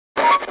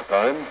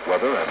time,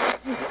 weather,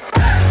 and...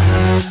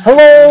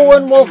 Hello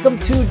and welcome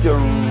to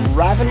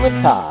Driving with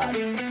Todd.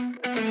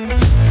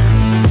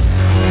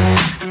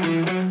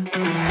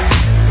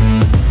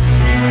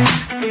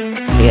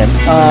 And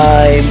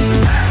I'm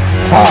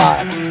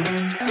Todd.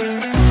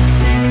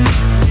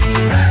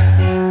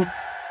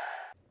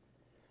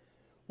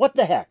 What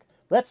the heck?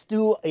 Let's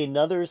do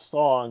another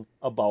song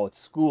about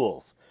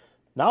schools.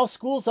 Now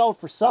school's out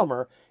for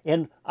summer,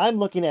 and I'm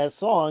looking at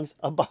songs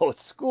about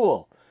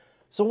school.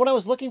 So when I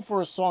was looking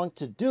for a song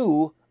to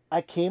do,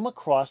 I came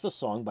across a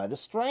song by the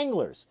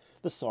Stranglers.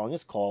 The song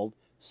is called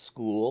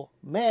School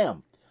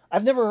Ma'am.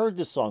 I've never heard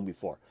this song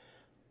before.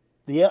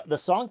 The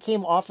song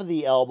came off of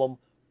the album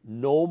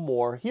No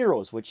More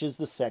Heroes, which is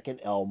the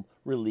second album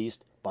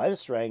released by the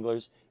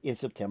Stranglers in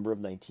September of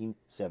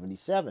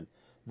 1977.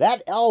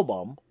 That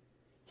album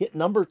hit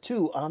number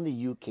 2 on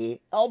the UK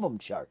album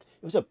chart.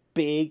 It was a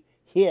big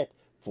hit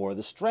for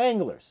the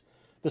Stranglers.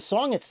 The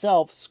song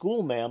itself,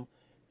 School Ma'am,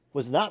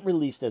 was not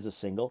released as a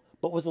single,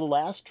 but was the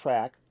last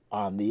track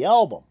on the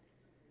album.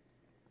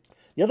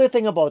 The other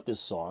thing about this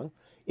song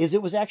is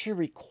it was actually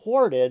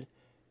recorded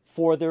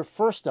for their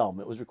first album.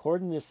 It was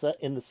recorded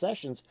in the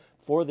sessions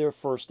for their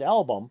first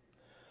album,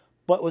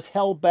 but was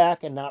held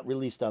back and not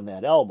released on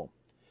that album.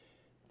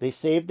 They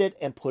saved it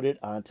and put it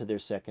onto their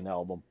second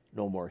album,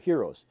 No More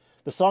Heroes.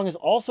 The song is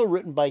also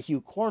written by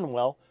Hugh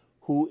Cornwell,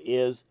 who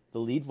is the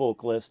lead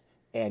vocalist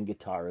and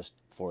guitarist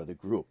for the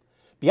group.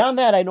 Beyond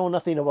that, I know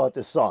nothing about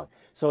this song.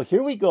 So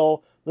here we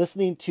go,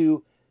 listening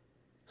to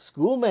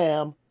School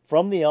Ma'am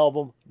from the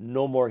album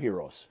No More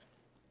Heroes.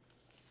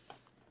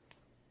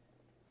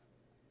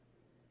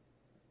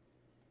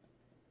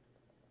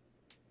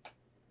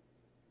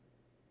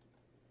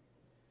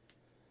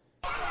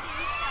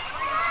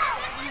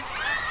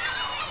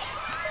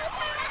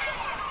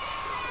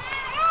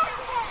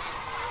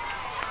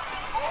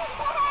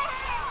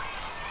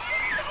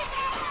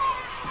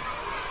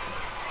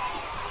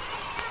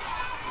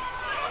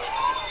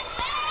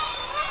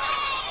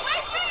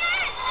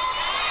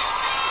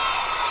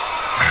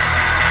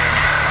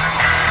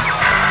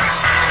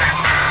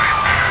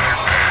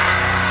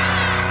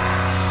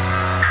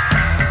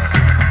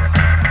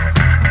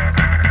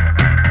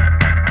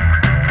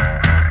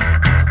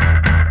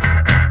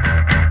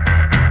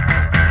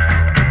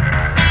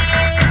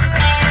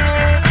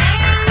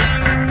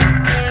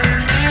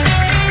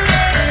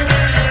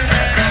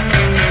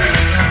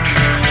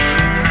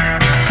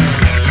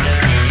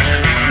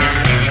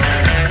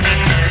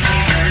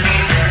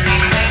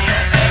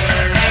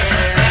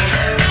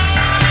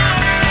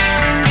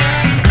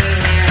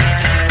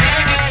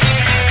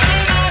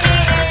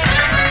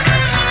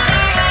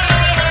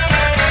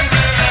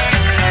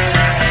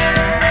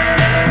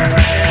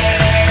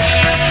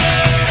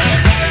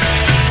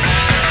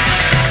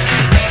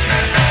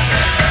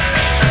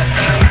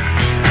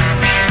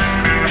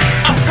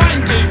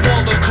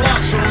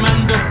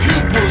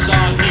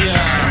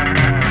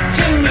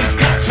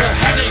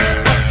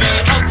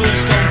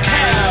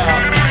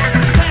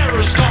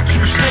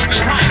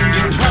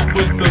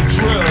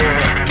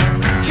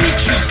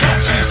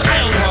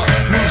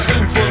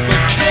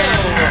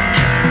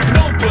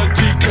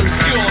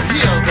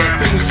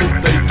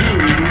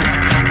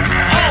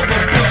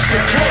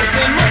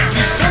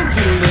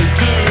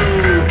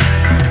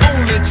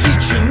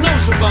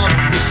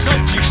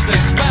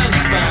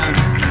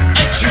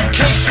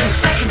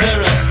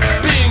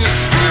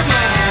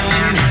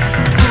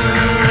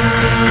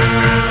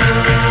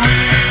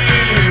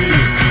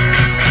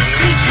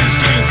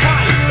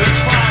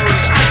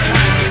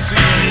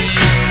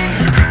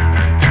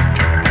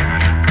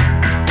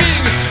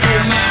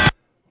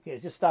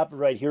 Stop it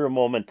right here a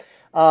moment.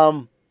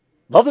 Love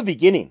the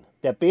beginning.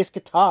 That bass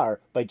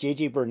guitar by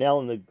JJ Burnell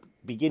in the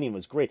beginning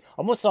was great.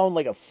 Almost sounded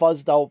like a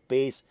fuzzed out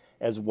bass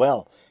as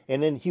well.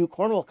 And then Hugh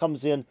Cornwell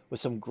comes in with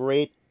some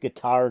great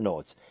guitar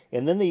notes.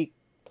 And then they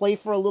play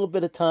for a little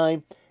bit of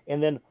time,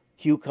 and then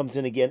Hugh comes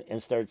in again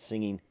and starts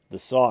singing the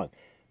song.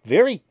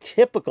 Very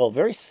typical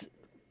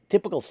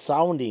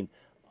sounding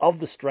of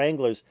the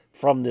Stranglers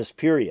from this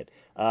period.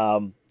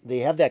 They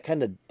have that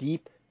kind of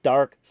deep,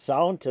 dark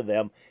sound to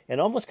them, and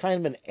almost kind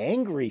of an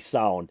angry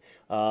sound,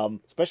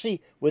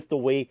 especially with the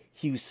way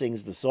Hugh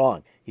sings the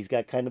song. He's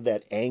got kind of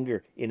that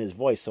anger in his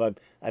voice. So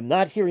I'm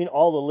not hearing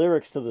all the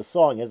lyrics to the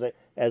song. As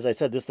I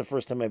said, this is the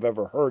first time I've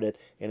ever heard it,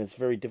 and it's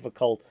very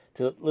difficult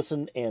to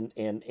listen and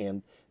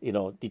you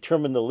know,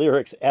 determine the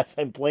lyrics as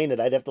I'm playing it.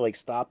 I'd have to like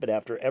stop it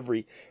after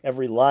every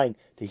line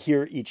to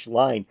hear each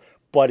line.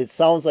 But it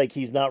sounds like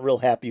he's not real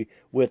happy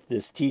with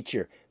this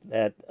teacher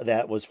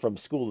that was from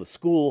school, the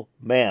School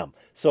Ma'am.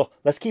 So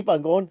let's keep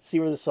on going, see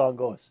where the song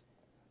goes.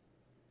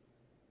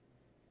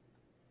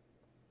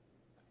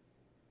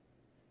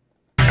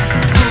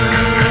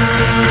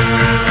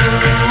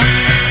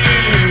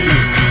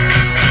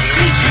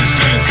 Teachers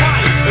doing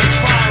fine as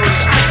far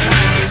as I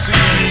can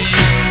see.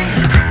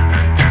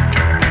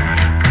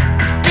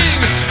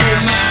 Being a school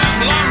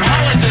ma'am, long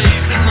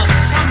holidays in the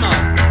summer.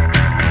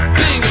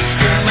 Being a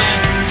school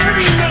ma'am,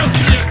 free milk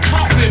in your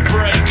coffee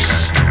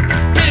breaks.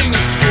 Being a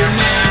school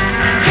ma'am,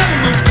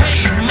 government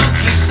paid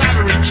monthly salary.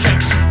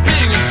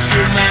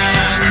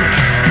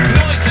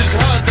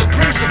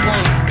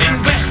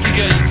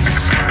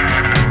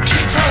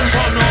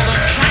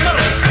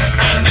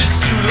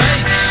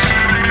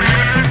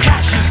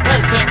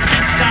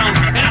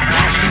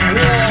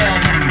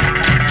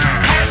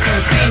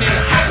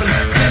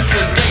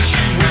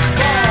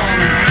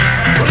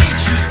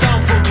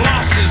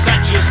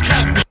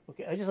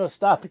 going to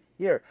stop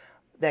here.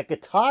 That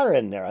guitar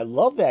in there, I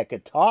love that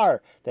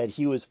guitar that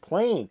he was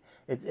playing.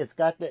 It's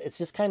got it's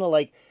just kind of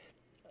like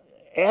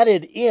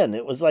added in.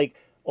 It was like,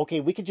 okay,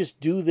 we could just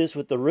do this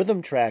with the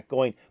rhythm track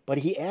going, but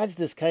he adds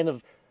this kind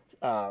of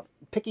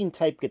picking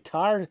type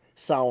guitar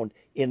sound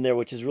in there,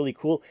 which is really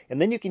cool.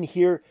 And then you can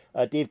hear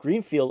Dave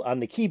Greenfield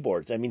on the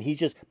keyboards. I mean, he's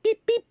just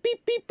beep, beep,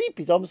 beep, beep, beep.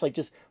 He's almost like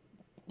just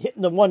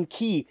hitting the one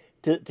key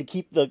to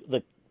keep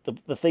the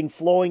thing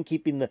flowing,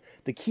 keeping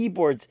the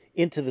keyboards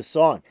into the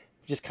song.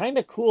 Just kind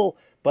of cool,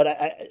 but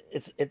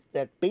it's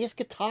that bass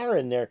guitar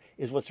in there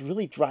is what's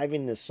really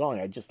driving this song.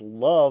 I just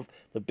love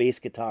the bass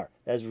guitar.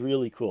 That's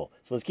really cool.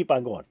 So let's keep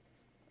on going.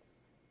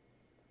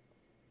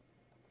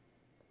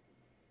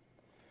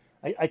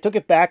 I took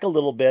it back a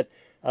little bit.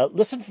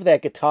 Listen for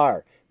that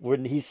guitar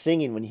when he's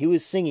singing. When he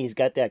was singing, he's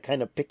got that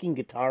kind of picking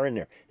guitar in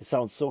there. It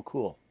sounds so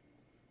cool.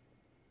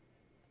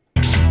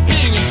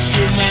 Being a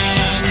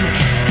schoolman,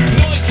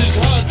 noises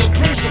heard, the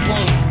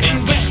principal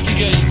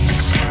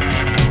investigates.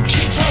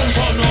 She turns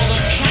on all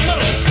the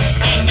cameras,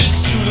 and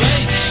it's too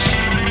late.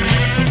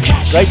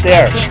 Catches Right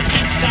there. the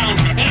pits down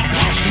in a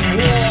passion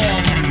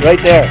warm.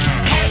 Right there.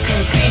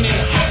 Hasn't seen it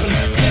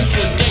happen since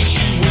the day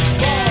she was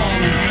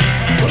born.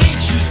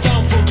 Reaches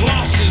down for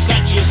glasses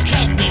that just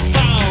can't be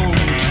found.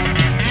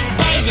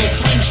 By the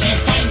time she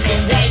finds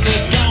them, why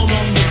they're down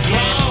on the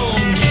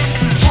ground.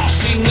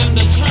 Tossing and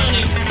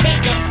turning,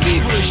 they've got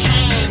feverish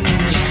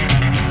hands.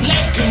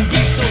 Life can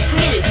be so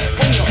fluid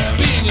when you're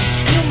being a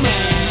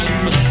schoolman.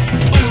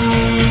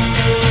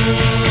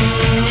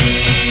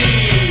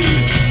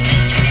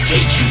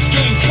 Teacher's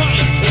doing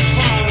fine as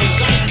far as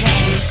I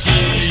can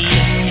see.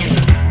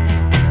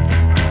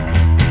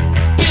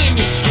 Being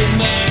a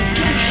schoolman,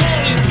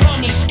 controlling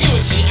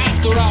promiscuity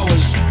after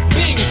hours.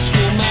 Being a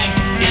schoolman,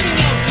 giving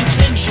out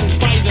detentions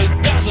by the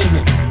dozen.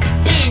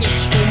 Being a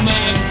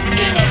schoolman,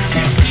 give her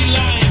 50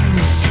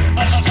 lines.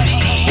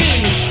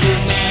 Being a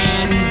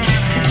schoolman,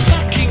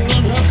 sucking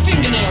on her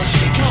fingernails,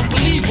 she can't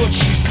believe what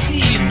she's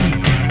seen.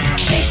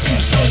 She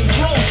seems so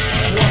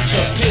engrossed to what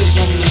appears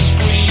on the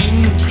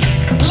screen.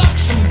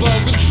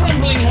 Luxembourg with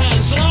trembling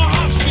hands and her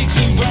heart's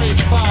beating very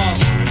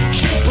fast.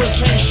 She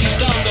pretends she's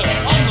down there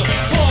on the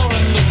floor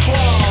in the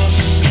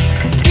class.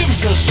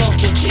 Gives herself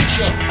to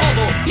teacher,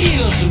 although he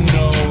doesn't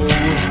know.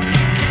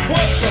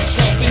 Works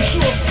herself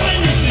into a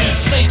frenzy,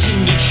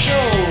 stating it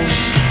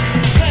shows.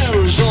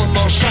 Sarah's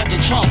almost at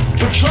the top,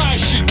 but try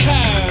as she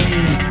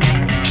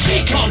can.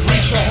 She can't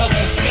reach her head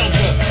to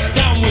scatter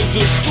down with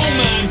the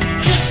schoolman.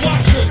 Just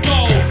watch her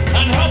go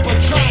and help her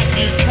try if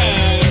you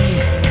can.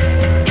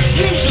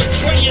 Use a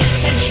 20th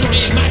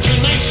century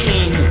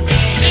imagination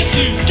if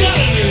you've got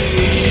any.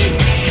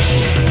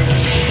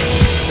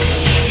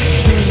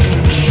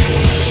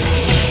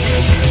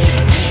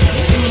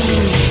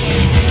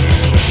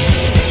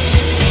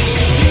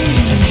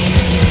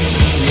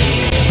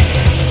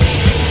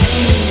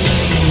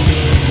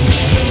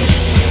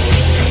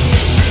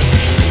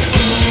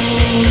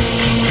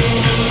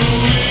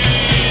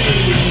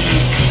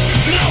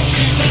 Now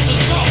she's at the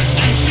top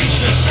and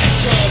teacher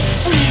sets her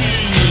free.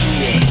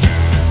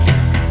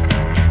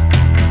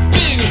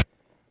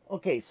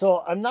 Okay,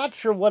 so I'm not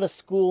sure what a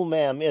school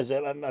ma'am is.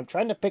 I'm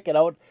trying to pick it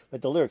out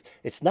with the lyrics.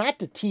 It's not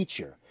the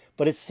teacher,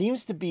 but it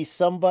seems to be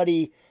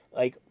somebody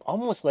like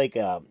almost like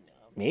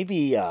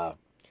maybe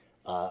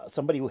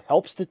somebody who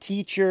helps the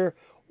teacher,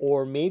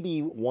 or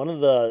maybe one of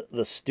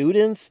the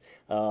students,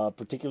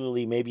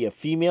 particularly maybe a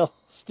female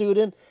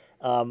student,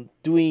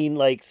 doing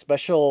like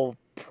special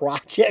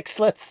projects,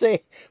 let's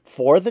say,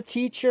 for the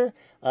teacher.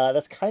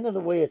 That's kind of the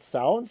way it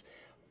sounds.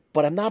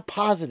 But I'm not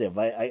positive.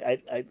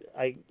 I'm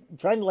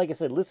trying to, like I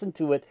said, listen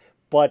to it.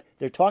 But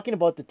they're talking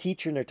about the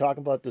teacher and they're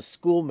talking about the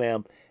school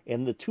ma'am,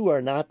 and the two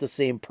are not the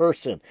same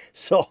person.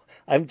 So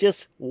I'm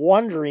just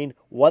wondering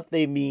what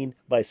they mean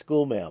by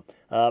school ma'am.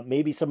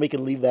 Maybe somebody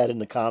can leave that in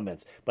the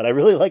comments. But I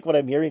really like what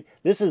I'm hearing.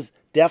 This is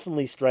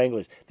definitely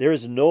Stranglers. There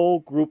is no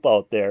group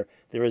out there.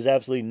 There is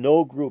absolutely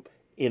no group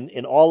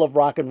in all of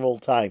rock and roll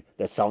time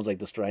that sounds like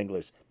the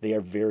Stranglers. They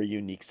are very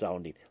unique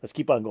sounding. Let's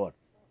keep on going.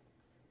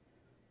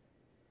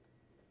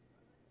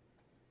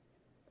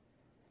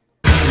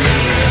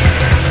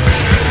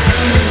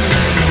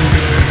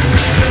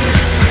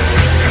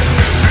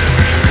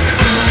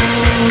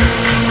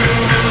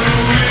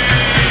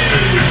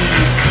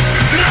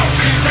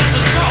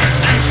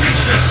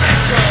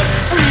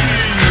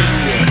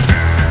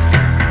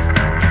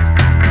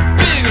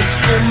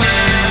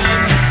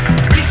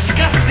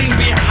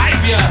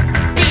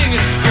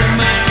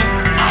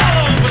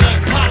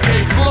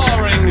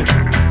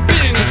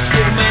 Being a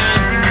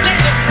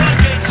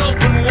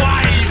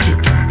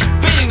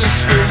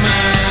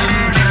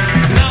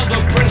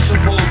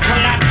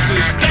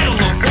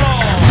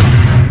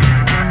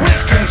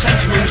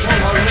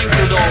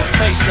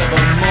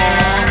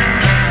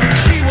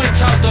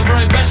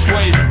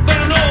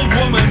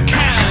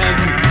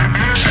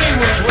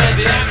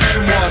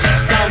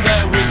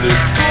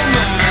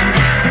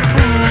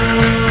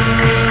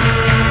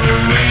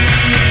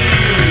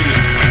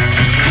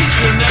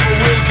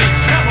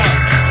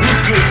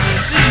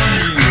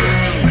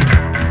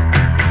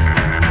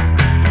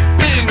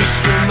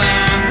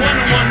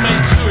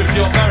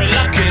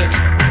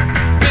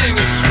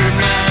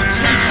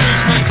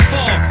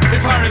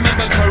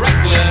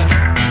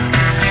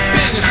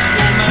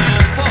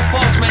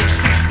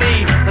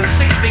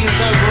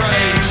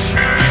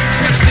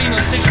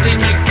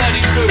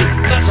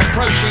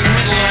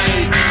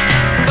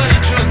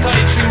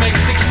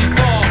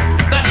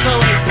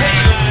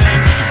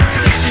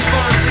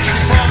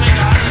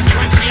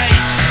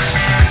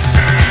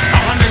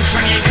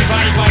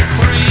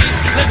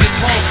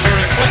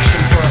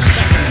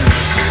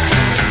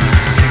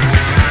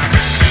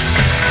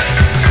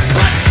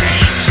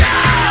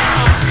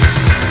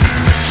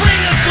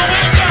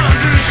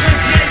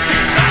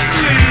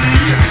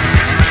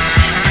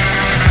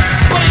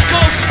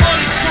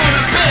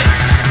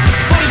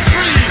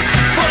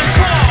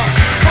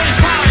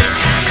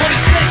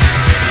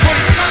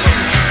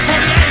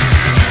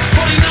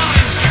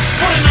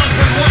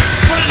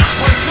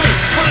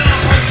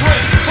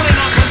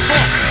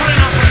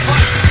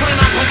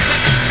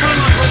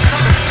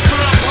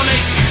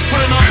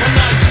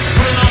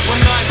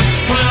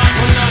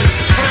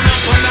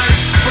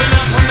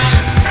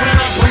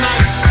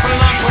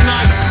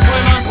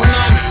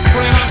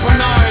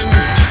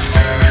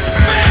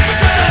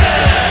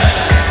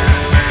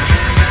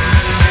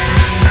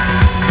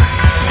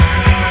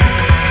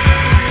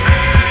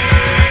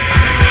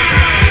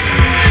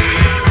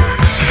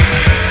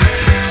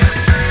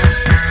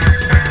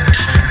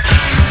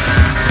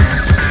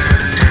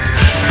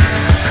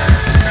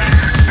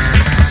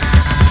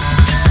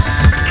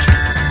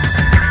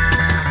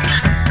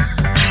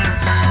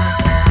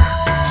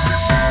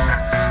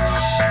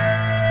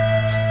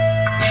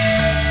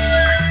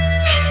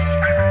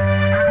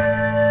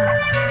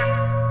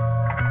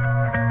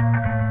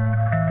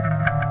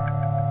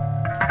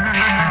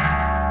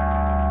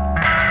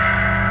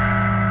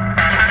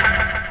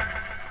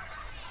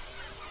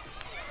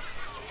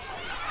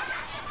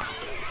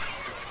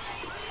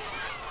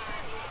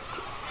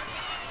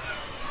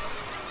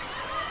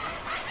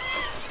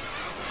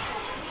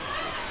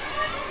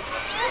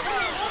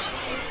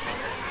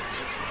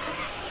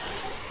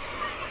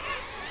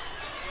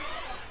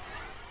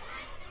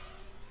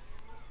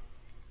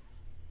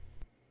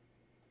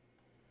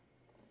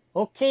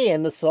Okay,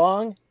 and the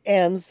song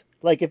ends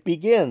like it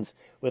begins,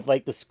 with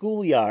like the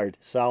schoolyard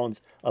sounds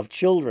of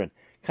children.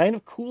 Kind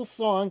of cool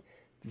song,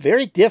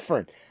 very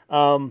different.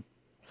 The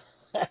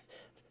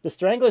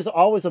Stranglers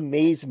always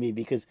amaze me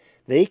because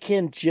they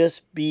can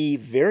just be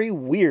very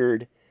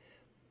weird,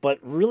 but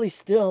really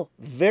still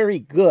very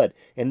good.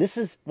 And this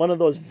is one of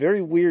those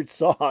very weird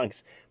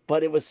songs,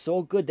 but it was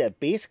so good, that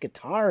bass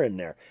guitar in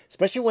there,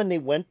 especially when they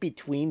went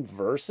between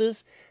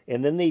verses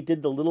and then they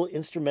did the little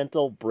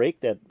instrumental break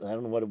that, I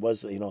don't know what it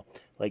was,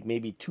 like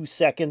maybe 2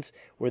 seconds,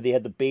 where they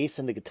had the bass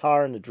and the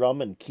guitar and the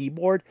drum and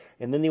keyboard,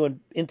 and then they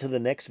went into the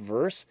next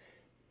verse.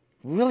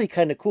 Really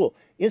kind of cool.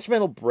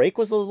 Instrumental break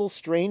was a little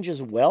strange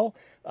as well.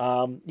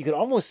 You could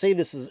almost say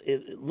this is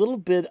a little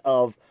bit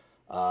of,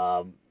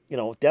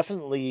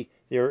 definitely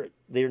they're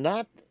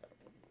not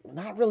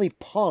really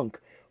punk,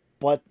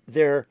 but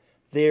they're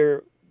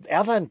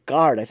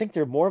avant-garde. I think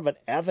they're more of an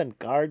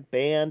avant-garde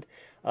band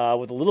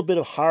with a little bit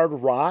of hard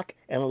rock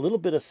and a little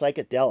bit of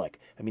psychedelic.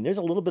 I mean, there's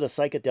a little bit of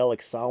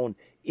psychedelic sound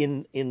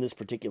in this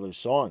particular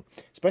song,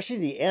 especially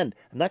the end.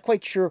 I'm not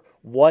quite sure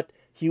what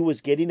Hugh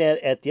was getting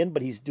at the end,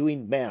 but he's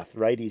doing math,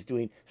 right? He's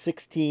doing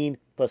 16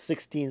 plus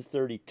 16 is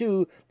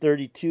 32,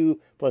 32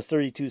 plus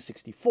 32 is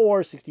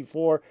 64,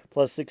 64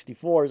 plus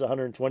 64 is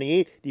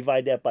 128,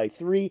 divide that by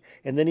 3,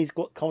 and then he's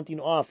counting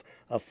off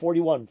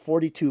 41,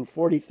 42,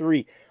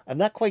 43. I'm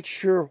not quite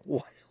sure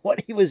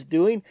what he was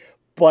doing,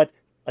 but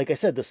like I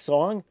said, the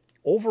song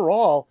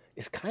overall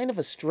is kind of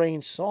a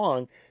strange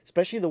song,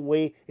 especially the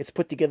way it's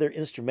put together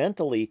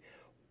instrumentally,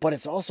 but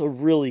it's also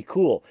really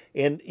cool.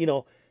 And,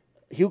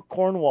 Hugh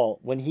Cornwell,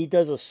 when he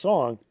does a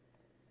song,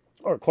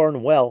 or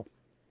Cornwell,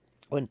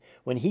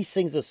 when he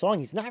sings a song,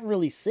 he's not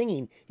really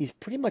singing. He's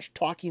pretty much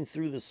talking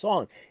through the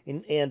song.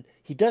 And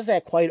he does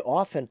that quite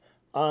often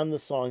on the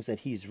songs that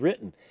he's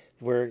written,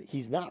 where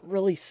he's not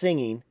really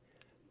singing,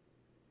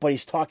 but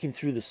he's talking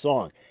through the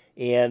song.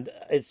 And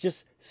it's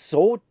just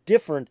so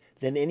different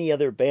than any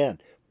other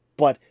band.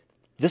 But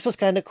this was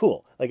kind of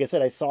cool. Like I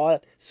said, I saw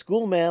it.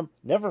 School Ma'am,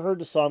 never heard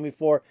the song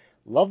before.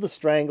 Love the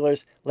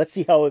Stranglers. Let's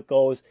see how it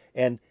goes.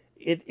 And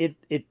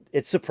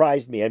it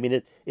surprised me. I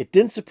mean, it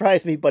didn't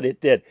surprise me, but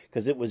it did,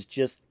 because it was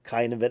just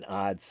kind of an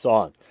odd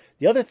song.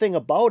 The other thing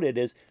about it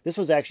is this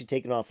was actually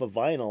taken off of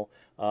vinyl.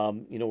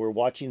 We're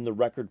watching the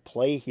record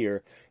play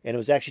here, and it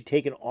was actually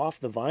taken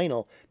off the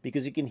vinyl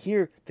because you can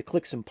hear the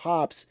clicks and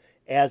pops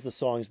as the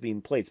song's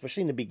being played,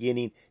 especially in the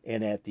beginning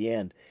and at the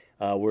end,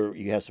 where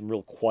you have some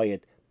real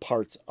quiet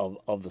parts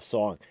of the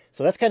song.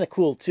 So that's kind of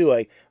cool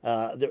too,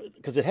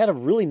 because it had a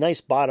really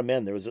nice bottom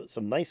end. There was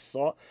some nice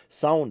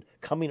sound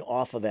coming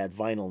off of that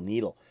vinyl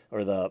needle,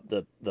 or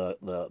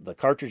the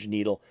cartridge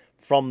needle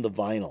from the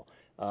vinyl.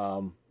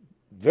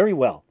 Very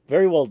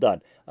well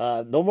done.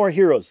 No More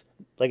Heroes.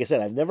 Like I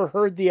said, I've never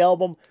heard the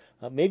album.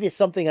 Maybe it's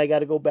something I got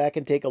to go back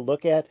and take a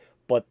look at,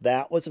 but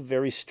that was a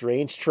very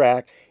strange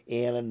track,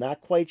 and I'm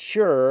not quite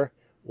sure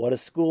what a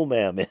school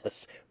ma'am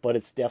is, but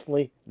it's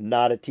definitely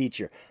not a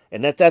teacher.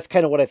 And that's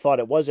kind of what I thought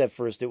it was at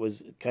first. It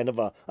was kind of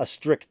a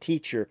strict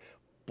teacher,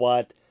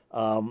 but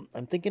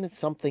I'm thinking it's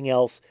something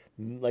else.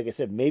 Like I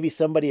said, maybe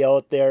somebody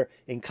out there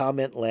in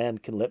comment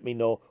land can let me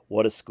know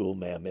what a school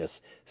ma'am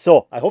is.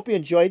 So I hope you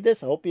enjoyed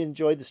this. I hope you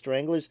enjoyed the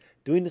Stranglers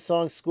doing the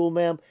song School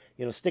Ma'am,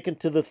 sticking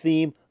to the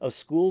theme of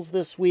schools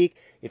this week.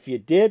 If you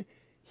did,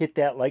 hit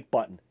that like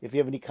button. If you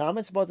have any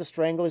comments about the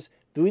Stranglers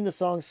doing the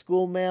song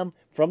School Ma'am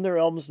from their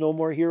albums No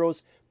More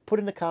Heroes, put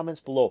in the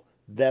comments below.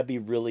 That'd be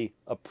really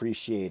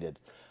appreciated.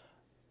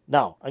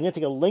 Now, I'm going to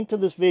take a link to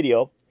this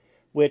video,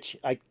 which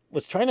I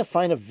was trying to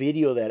find a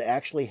video that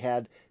actually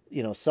had,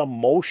 some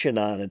motion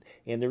on it,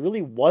 and there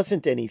really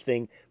wasn't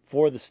anything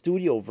for the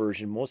studio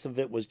version. Most of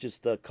it was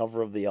just the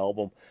cover of the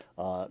album,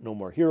 No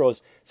More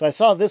Heroes. So I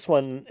saw this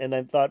one, and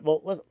I thought,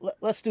 well,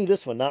 let's do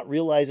this one, not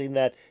realizing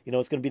that,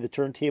 it's going to be the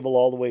turntable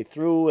all the way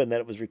through and that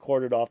it was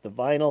recorded off the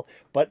vinyl,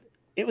 but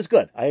it was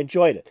good. I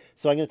enjoyed it.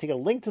 So I'm going to take a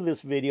link to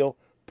this video,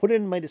 put it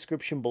in my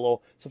description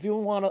below. So if you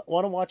want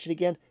to watch it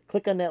again,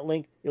 click on that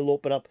link. It'll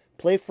open up,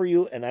 play for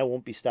you, and I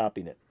won't be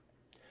stopping it.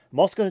 I'm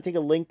also going to take a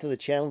link to the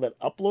channel that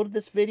uploaded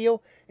this video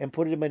and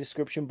put it in my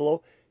description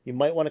below. You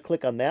might want to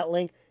click on that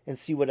link and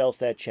see what else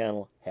that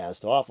channel has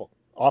to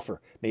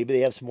offer. Maybe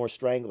they have some more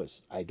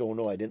Stranglers. I don't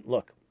know. I didn't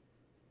look.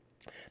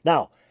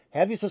 Now,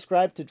 have you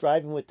subscribed to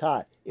Driving with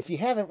Todd? If you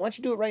haven't, why don't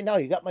you do it right now?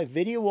 You got my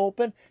video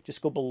open.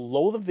 Just go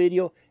below the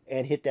video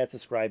and hit that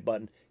subscribe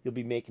button. You'll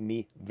be making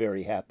me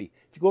very happy.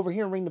 If you go over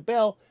here and ring the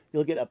bell,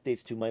 you'll get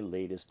updates to my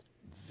latest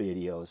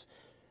videos.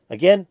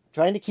 Again,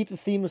 trying to keep the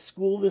theme of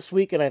school this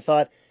week, and I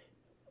thought,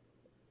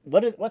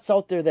 what's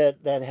out there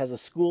that has a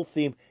school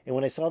theme? And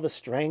when I saw the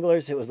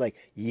Stranglers, it was like,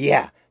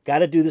 yeah, got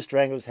to do the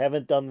Stranglers.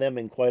 Haven't done them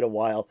in quite a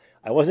while.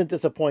 I wasn't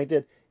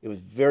disappointed. It was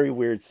a very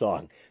weird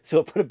song. So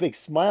it put a big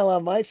smile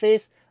on my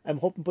face. I'm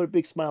hoping to put a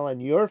big smile on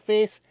your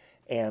face.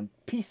 And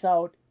peace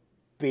out,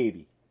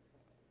 baby.